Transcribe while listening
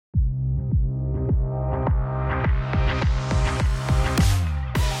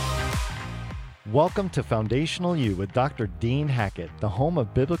Welcome to Foundational You with Dr. Dean Hackett, the home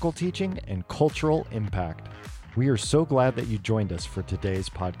of biblical teaching and cultural impact. We are so glad that you joined us for today's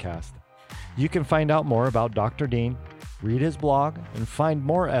podcast. You can find out more about Dr. Dean, read his blog, and find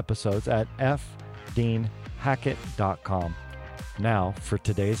more episodes at fdeanhackett.com. Now for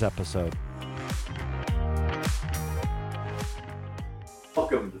today's episode.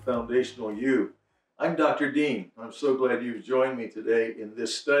 Welcome to Foundational You. I'm Dr. Dean. I'm so glad you've joined me today in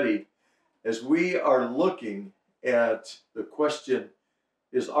this study as we are looking at the question,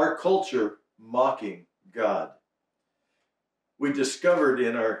 is our culture mocking God? We discovered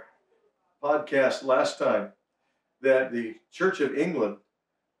in our podcast last time that the Church of England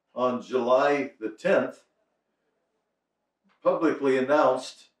on July the 10th publicly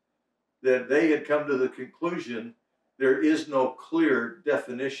announced that they had come to the conclusion there is no clear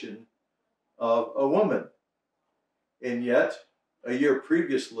definition of a woman. And yet, a year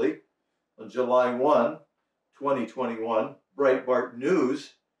previously, on July 1, 2021, Breitbart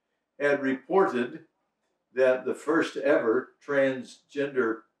News had reported that the first ever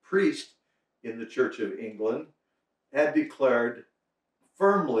transgender priest in the Church of England had declared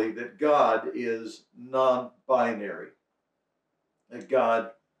firmly that God is non-binary, that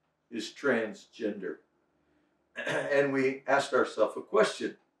God is transgender. And we asked ourselves a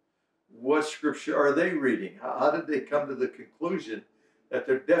question. What scripture are they reading? How did they come to the conclusion that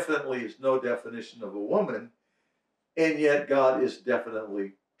there definitely is no definition of a woman, and yet God is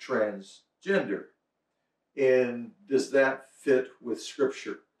definitely transgender? And does that fit with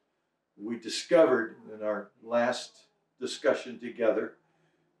scripture? We discovered in our last discussion together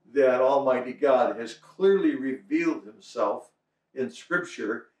that Almighty God has clearly revealed himself in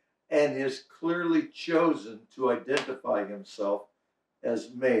scripture and has clearly chosen to identify himself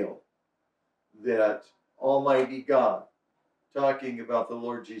as male. That Almighty God, talking about the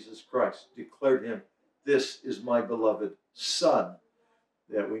Lord Jesus Christ, declared him, "This is my beloved Son."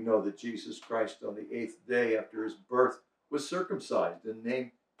 That we know that Jesus Christ on the 8th day after his birth was circumcised and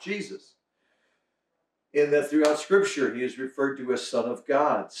named Jesus. And that throughout Scripture he is referred to as Son of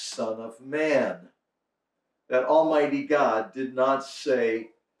God, Son of Man. That Almighty God did not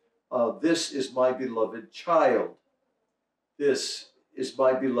say, "This is my beloved child. This is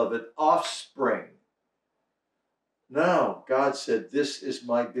my beloved offspring." No, God said, "This is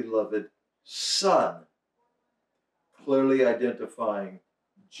my beloved Son," clearly identifying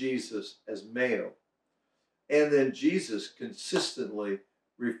Jesus as male. And then Jesus consistently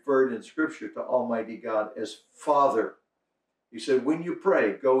referred in Scripture to Almighty God as Father. He said, when you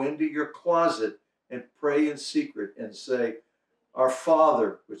pray, go into your closet and pray in secret and say, "Our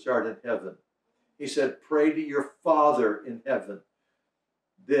Father, which art in heaven." He said, pray to your Father in heaven.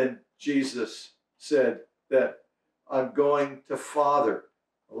 Then Jesus said that I'm going to Father.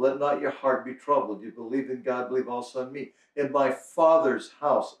 Let not your heart be troubled. You believe in God, believe also in me. In my Father's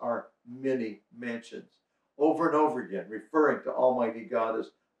house are many mansions. Over and over again, referring to Almighty God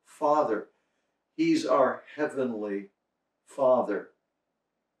as Father. He's our heavenly Father.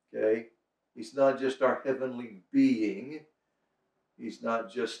 Okay? He's not just our heavenly being. He's not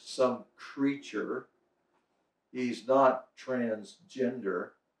just some creature. He's not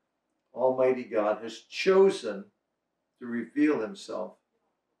transgender. Almighty God has chosen to reveal himself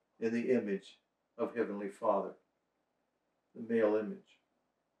in the image of Heavenly Father, the male image.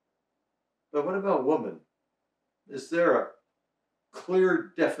 But what about woman? Is there a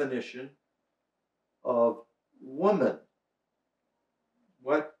clear definition of woman?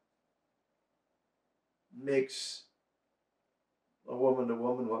 What makes a woman a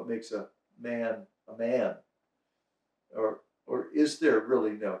woman? What makes a man a man? Or is there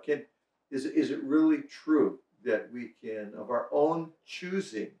really no? Is it really true that we can, of our own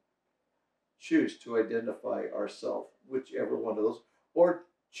choosing, choose to identify ourselves, whichever one of those, or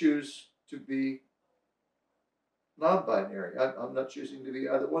choose to be non-binary? I'm not choosing to be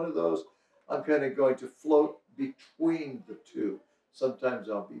either one of those. I'm kind of going to float between the two. Sometimes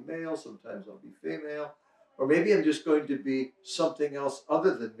I'll be male, sometimes I'll be female, or maybe I'm just going to be something else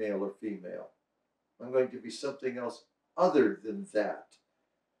other than male or female. I'm going to be something else other than that.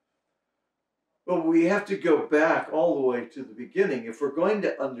 But we have to go back all the way to the beginning. If we're going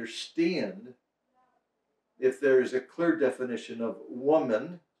to understand if there is a clear definition of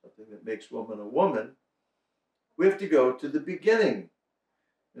woman, something that makes woman a woman, we have to go to the beginning.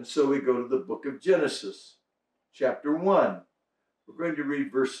 And so we go to the book of Genesis, chapter 1. We're going to read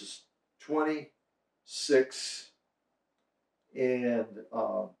verses 26 and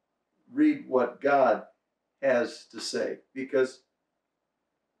read what God has to say, because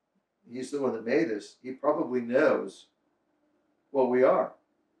he's the one that made us. He probably knows what we are.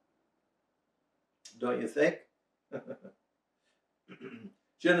 don't you think?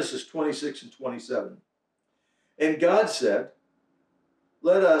 Genesis 26 and 27. And God said,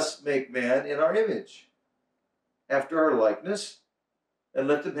 let us make man in our image, after our likeness, and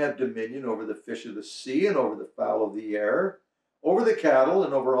let them have dominion over the fish of the sea, and over the fowl of the air, over the cattle,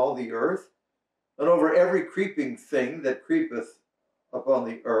 and over all the earth, and over every creeping thing that creepeth upon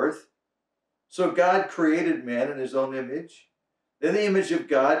the earth. So God created man in his own image. In the image of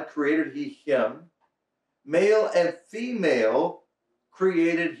God created he him. Male and female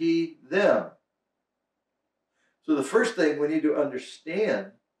created he them. So the first thing we need to understand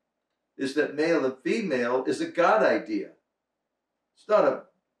is that male and female is a God idea. It's not a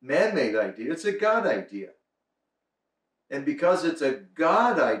man-made idea, it's a God idea. And because it's a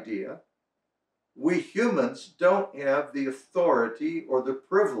God idea, we humans don't have the authority or the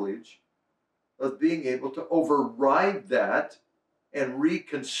privilege of being able to override that and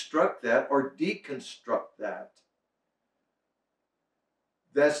reconstruct that or deconstruct that.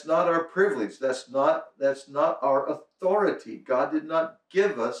 That's not our privilege. That's not our authority. God did not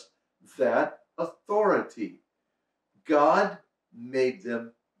give us that authority. God made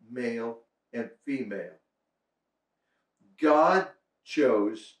them male and female. God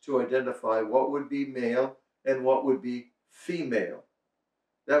chose to identify what would be male and what would be female.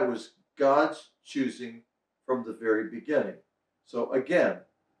 That was God's choosing from the very beginning. So again,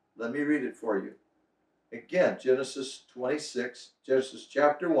 let me read it for you. Again, Genesis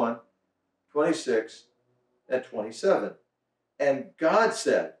chapter 1, 26 and 27. And God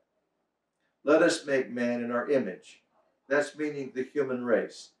said, let us make man in our image. That's meaning the human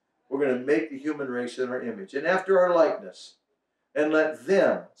race. We're going to make the human race in our image and after our likeness. And let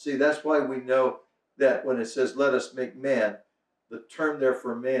them, see, that's why we know that when it says let us make man, the term there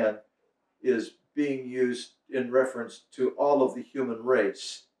for man is being used in reference to all of the human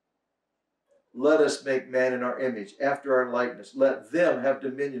race. Let us make man in our image, after our likeness. Let them have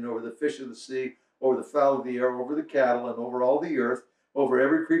dominion over the fish of the sea, over the fowl of the air, over the cattle, and over all the earth, over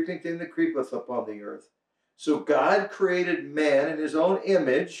every creeping thing that creepeth upon the earth. So God created man in his own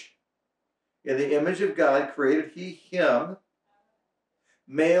image. In the image of God created he him.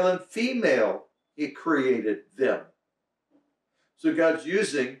 Male and female he created them. So God's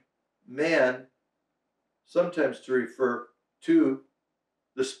using man sometimes to refer to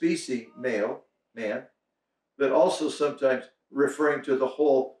the species male, man, but also sometimes referring to the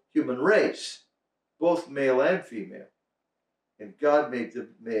whole human race, both male and female. And God made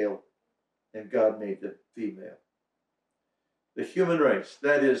them male and God made them female. The human race,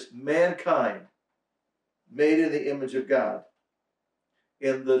 that is mankind, made in the image of God.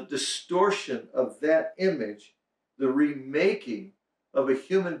 And the distortion of that image, the remaking of a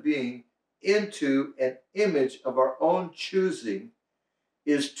human being into an image of our own choosing,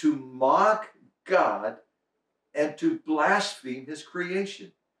 is to mock God and to blaspheme his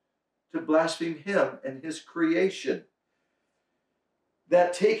creation, to blaspheme him and his creation.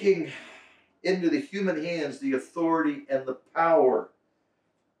 That taking into the human hands the authority and the power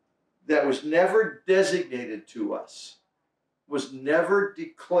that was never designated to us, was never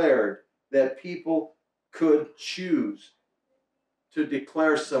declared, that people could choose to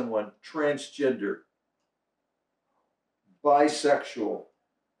declare someone transgender, bisexual,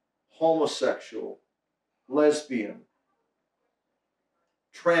 homosexual, lesbian,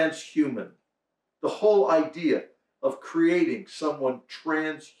 transhuman. The whole idea of creating someone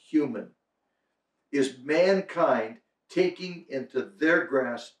transhuman is mankind taking into their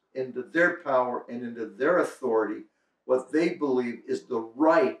grasp, into their power, and into their authority what they believe is the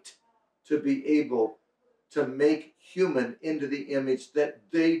right to be able to make human into the image that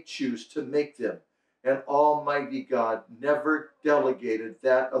they choose to make them. And Almighty God never delegated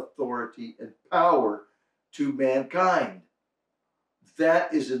that authority and power to mankind.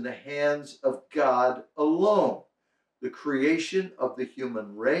 That is in the hands of God alone. The creation of the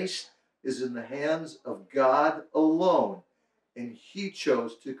human race is in the hands of God alone. And he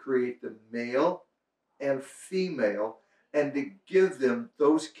chose to create the male and female and to give them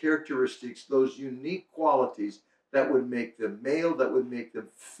those characteristics, those unique qualities that would make them male, that would make them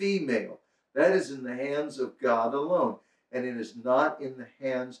female. That is in the hands of God alone. And it is not in the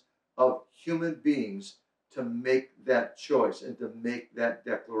hands of human beings to make that choice and to make that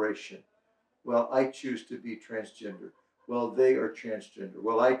declaration. Well, I choose to be transgender. Well, they are transgender.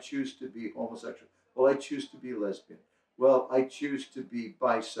 Well, I choose to be homosexual. Well, I choose to be lesbian. Well, I choose to be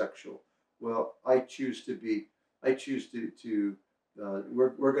bisexual. Well, we're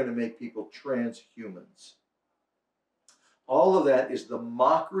going to make people transhumans. All of that is the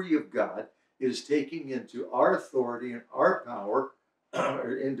mockery of God. It is taking into our authority and our power,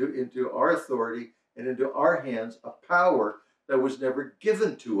 into our authority and into our hands a power that was never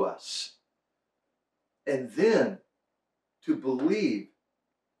given to us. And then to believe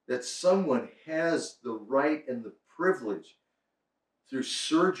that someone has the right and the privilege through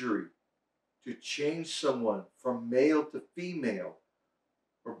surgery to change someone from male to female,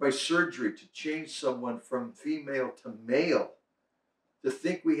 or by surgery to change someone from female to male, to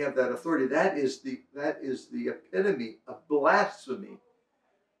think we have that authority, that is the epitome of blasphemy.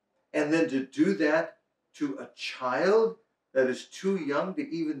 And then to do that to a child that is too young to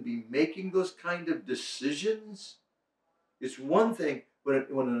even be making those kind of decisions. It's one thing when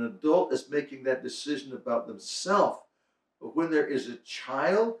an adult is making that decision about themselves, but when there is a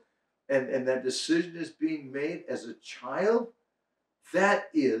child and that decision is being made as a child, that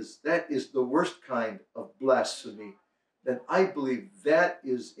is the worst kind of blasphemy. Then I believe that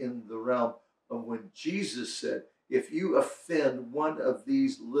is in the realm of when Jesus said, if you offend one of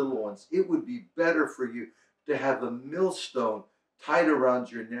these little ones, it would be better for you to have a millstone tied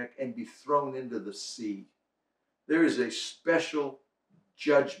around your neck and be thrown into the sea. There is a special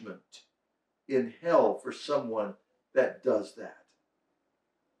judgment in hell for someone that does that.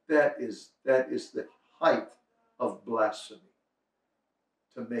 That is the height of blasphemy,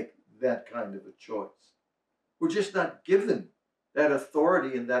 to make that kind of a choice. We're just not given that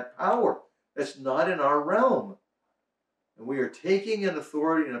authority and that power. That's not in our realm. And we are taking an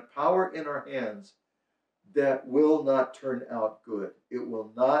authority and a power in our hands that will not turn out good. It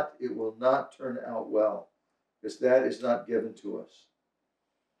will not turn out well, because that is not given to us.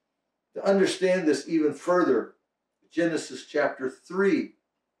 To understand this even further, Genesis chapter 3,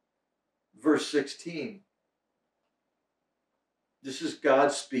 verse 16. This is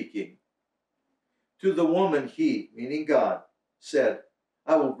God speaking. To the woman he, meaning God, said,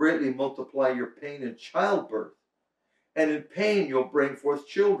 I will greatly multiply your pain in childbirth, and in pain you'll bring forth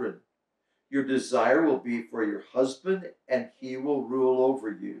children. Your desire will be for your husband, and he will rule over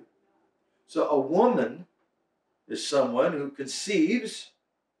you. So a woman is someone who conceives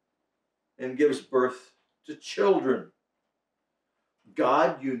and gives birth to children.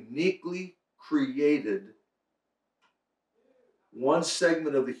 God uniquely created one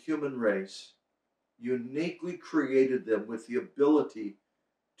segment of the human race, uniquely created them with the ability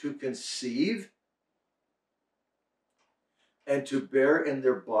to conceive and to bear in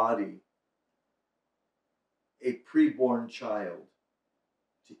their body a preborn child,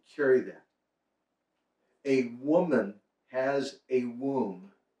 to carry that. A woman has a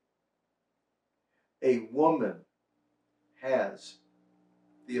womb. A woman has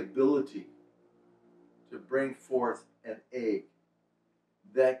the ability to bring forth an egg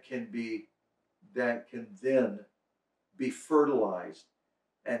that can then be fertilized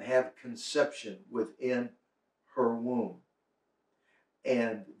and have conception within her womb.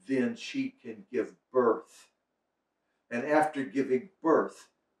 And then she can give birth. And after giving birth,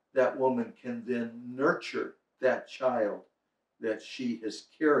 that woman can then nurture that child that she has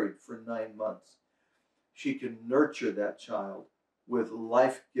carried for 9 months. She can nurture that child with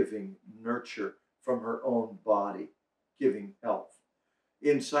life-giving nurture from her own body, giving health.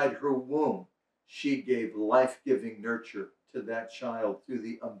 Inside her womb, she gave life-giving nurture to that child through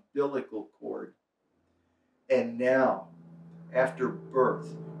the umbilical cord. And now, after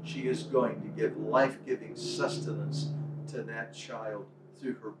birth, she is going to give life-giving sustenance to that child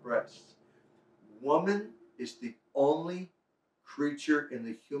through her breasts. Woman is the only creature in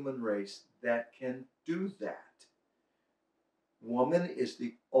the human race that can do that. Woman is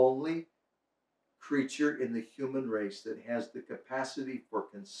the only creature in the human race that has the capacity for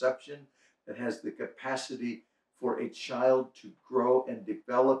conception, that has the capacity for a child to grow and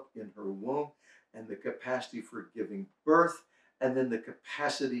develop in her womb, and the capacity for giving birth, and then the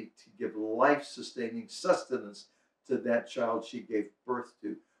capacity to give life-sustaining sustenance to that child she gave birth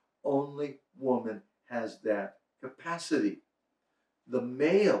to. Only woman has that capacity. The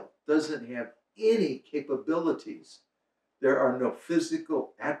male doesn't have any capabilities. There are no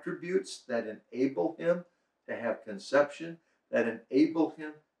physical attributes that enable him to have conception, that enable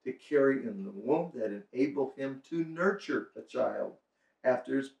him to carry in the womb, that enable him to nurture a child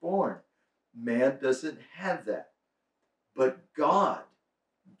after it's born. Man doesn't have that. But God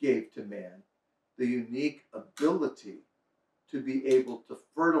gave to man the unique ability to be able to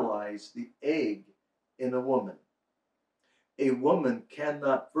fertilize the egg in a woman. A woman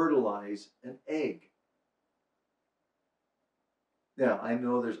cannot fertilize an egg. Now, I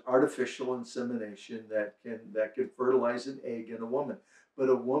know there's artificial insemination that can fertilize an egg in a woman, but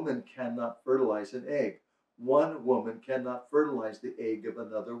a woman cannot fertilize an egg. One woman cannot fertilize the egg of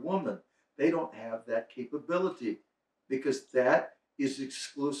another woman. They don't have that capability, because that is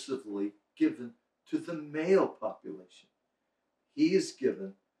exclusively given to the male population. He is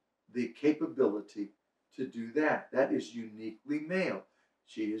given the capability to do that. That is uniquely male.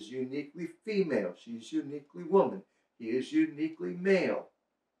 She is uniquely female. She is uniquely woman. He is uniquely male.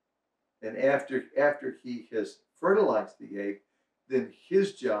 And after he has fertilized the egg, then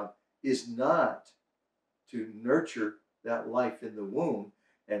his job is not to nurture that life in the womb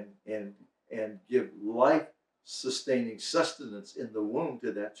and give life-sustaining sustenance in the womb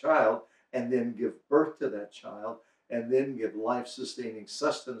to that child, and then give birth to that child, and then give life-sustaining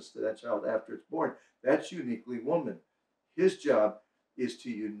sustenance to that child after it's born. That's uniquely woman. His job is to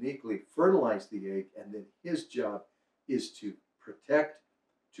uniquely fertilize the egg, and then his job is to protect,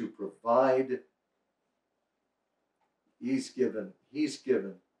 to provide. He's given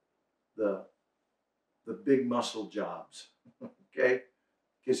the big muscle jobs, okay?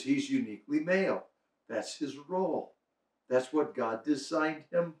 Because he's uniquely male. That's his role. That's what God designed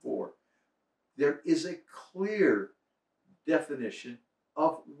him for. There is a clear definition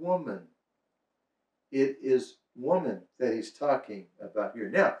of woman. It is woman that he's talking about here.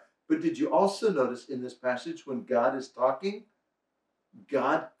 Now, but did you also notice in this passage when God is talking,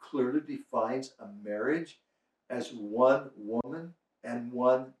 God clearly defines a marriage as one woman and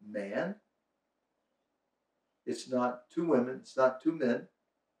one man? It's not two women, it's not two men.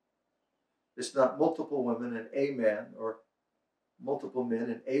 It's not multiple women and a man, or multiple men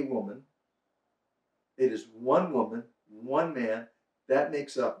and a woman. It is one woman, one man. That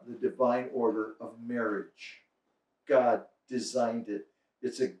makes up the divine order of marriage. God designed it.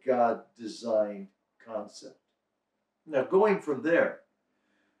 It's a God-designed concept. Now, going from there,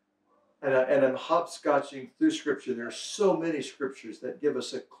 and I'm hopscotching through Scripture. There are so many Scriptures that give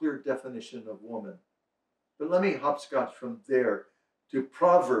us a clear definition of woman. But let me hopscotch from there to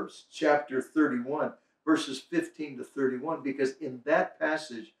Proverbs chapter 31, verses 15 to 31, because in that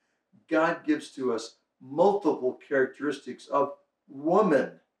passage, God gives to us multiple characteristics of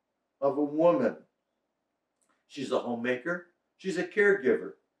woman, of a woman. She's a homemaker. She's a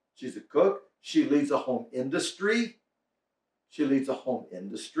caregiver. She's a cook. She leads a home industry. She leads a home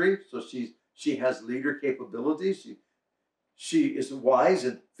industry, so she has leader capabilities. She is wise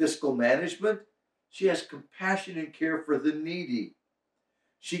in fiscal management. She has compassion and care for the needy.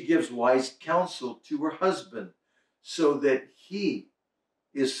 She gives wise counsel to her husband so that he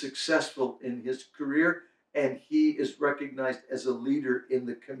is successful in his career and he is recognized as a leader in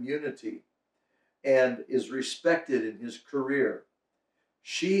the community and is respected in his career.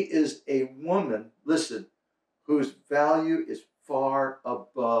 She is a woman, listen, whose value is far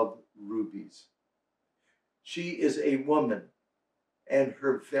above rubies. She is a woman, and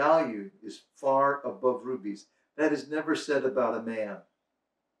her value is far above rubies. That is never said about a man.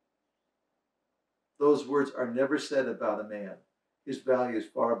 Those words are never said about a man. His value is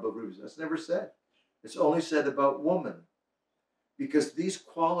far above rubies. That's never said. It's only said about woman, because these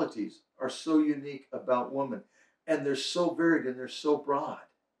qualities are so unique about woman, and they're so varied and they're so broad.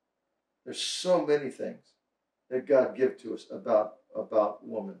 There's so many things that God gives to us about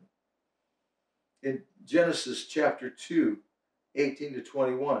woman. In Genesis chapter 2, 18 to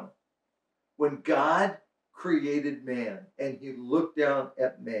 21, when God created man and he looked down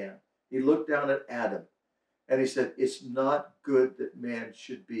at man, he looked down at Adam, and he said, it's not good that man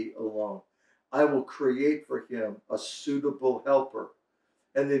should be alone. I will create for him a suitable helper.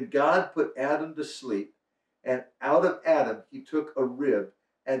 And then God put Adam to sleep, and out of Adam he took a rib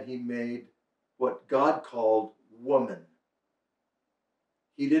and he made what God called woman.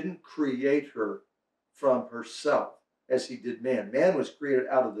 He didn't create her from herself as he did man. Man was created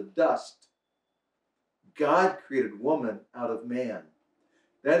out of the dust. God created woman out of man.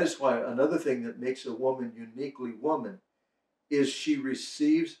 That is why another thing that makes a woman uniquely woman is she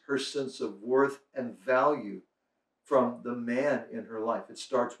receives her sense of worth and value from the man in her life. It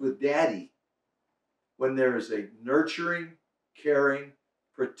starts with daddy. When there is a nurturing, caring,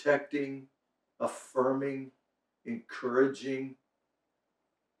 protecting, affirming, encouraging,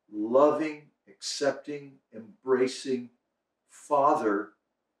 loving, accepting, embracing father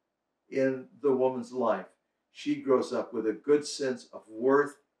in the woman's life, she grows up with a good sense of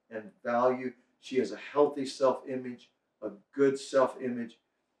worth and value. She has a healthy self-image, a good self-image,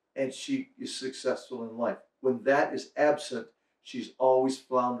 and she is successful in life. When that is absent, she's always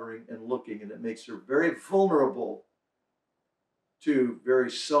floundering and looking, and it makes her very vulnerable to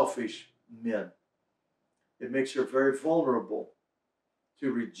very selfish men. It makes her very vulnerable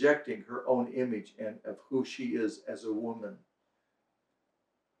to rejecting her own image and of who she is as a woman.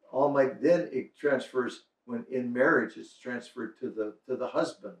 Then it transfers, when in marriage, it's transferred to the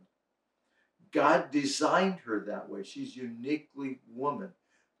husband. God designed her that way. She's uniquely woman.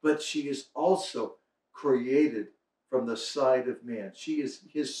 but she is also created from the side of man. She is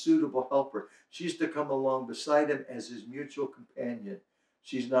his suitable helper. She's to come along beside him as his mutual companion.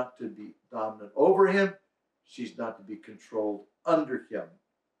 She's not to be dominant over him. She's not to be controlled under him.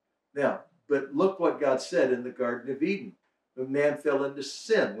 Now, but look what God said in the Garden of Eden. When man fell into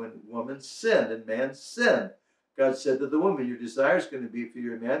sin, when woman sinned and man sinned, God said to the woman, your desire is going to be for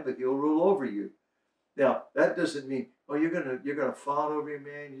your man, but he'll rule over you. Now, that doesn't mean, oh, you're gonna fawn over your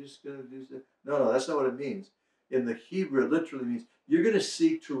man, you're just gonna do that. No, that's not what it means. In the Hebrew, it literally means you're gonna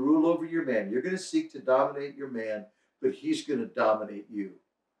seek to rule over your man. You're gonna seek to dominate your man, but he's gonna dominate you.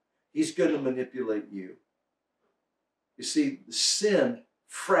 He's gonna manipulate you. You see, sin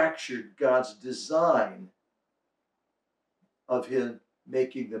fractured God's design of him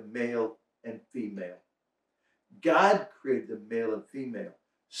making the male and female. God created the male and female.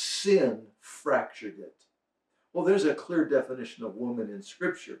 Sin fractured it. Well, there's a clear definition of woman in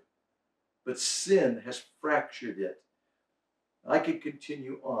Scripture, but sin has fractured it. I could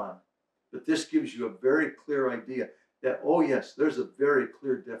continue on, but this gives you a very clear idea that, oh yes, there's a very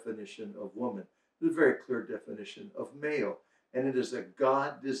clear definition of woman. There's a very clear definition of male, and it is a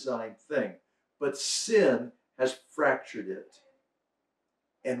God-designed thing. But sin has fractured it.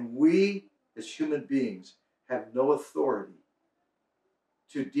 And we, as human beings, have no authority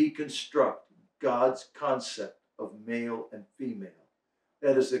to deconstruct God's concept of male and female.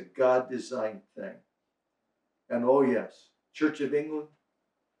 That is a God-designed thing. And oh yes, Church of England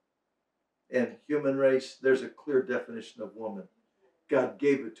and human race, there's a clear definition of woman. God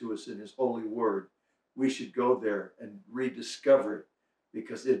gave it to us in his holy word. We should go there and rediscover it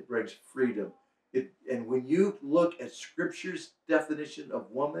because it brings freedom. And when you look at Scripture's definition of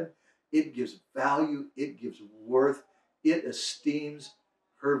woman, it gives value, it gives worth, it esteems.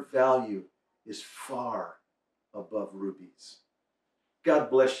 Her value is far above rubies. God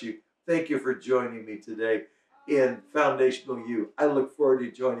bless you. Thank you for joining me today in Foundational You. I look forward to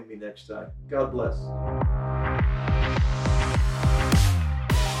you joining me next time. God bless.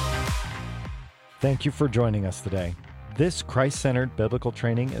 Thank you for joining us today. This Christ-centered biblical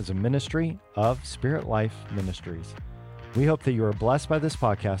training is a ministry of Spirit Life Ministries. We hope that you are blessed by this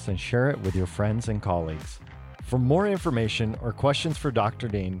podcast and share it with your friends and colleagues. For more information or questions for Dr.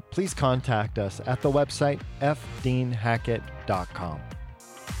 Dean, please contact us at the website fdeanhackett.com.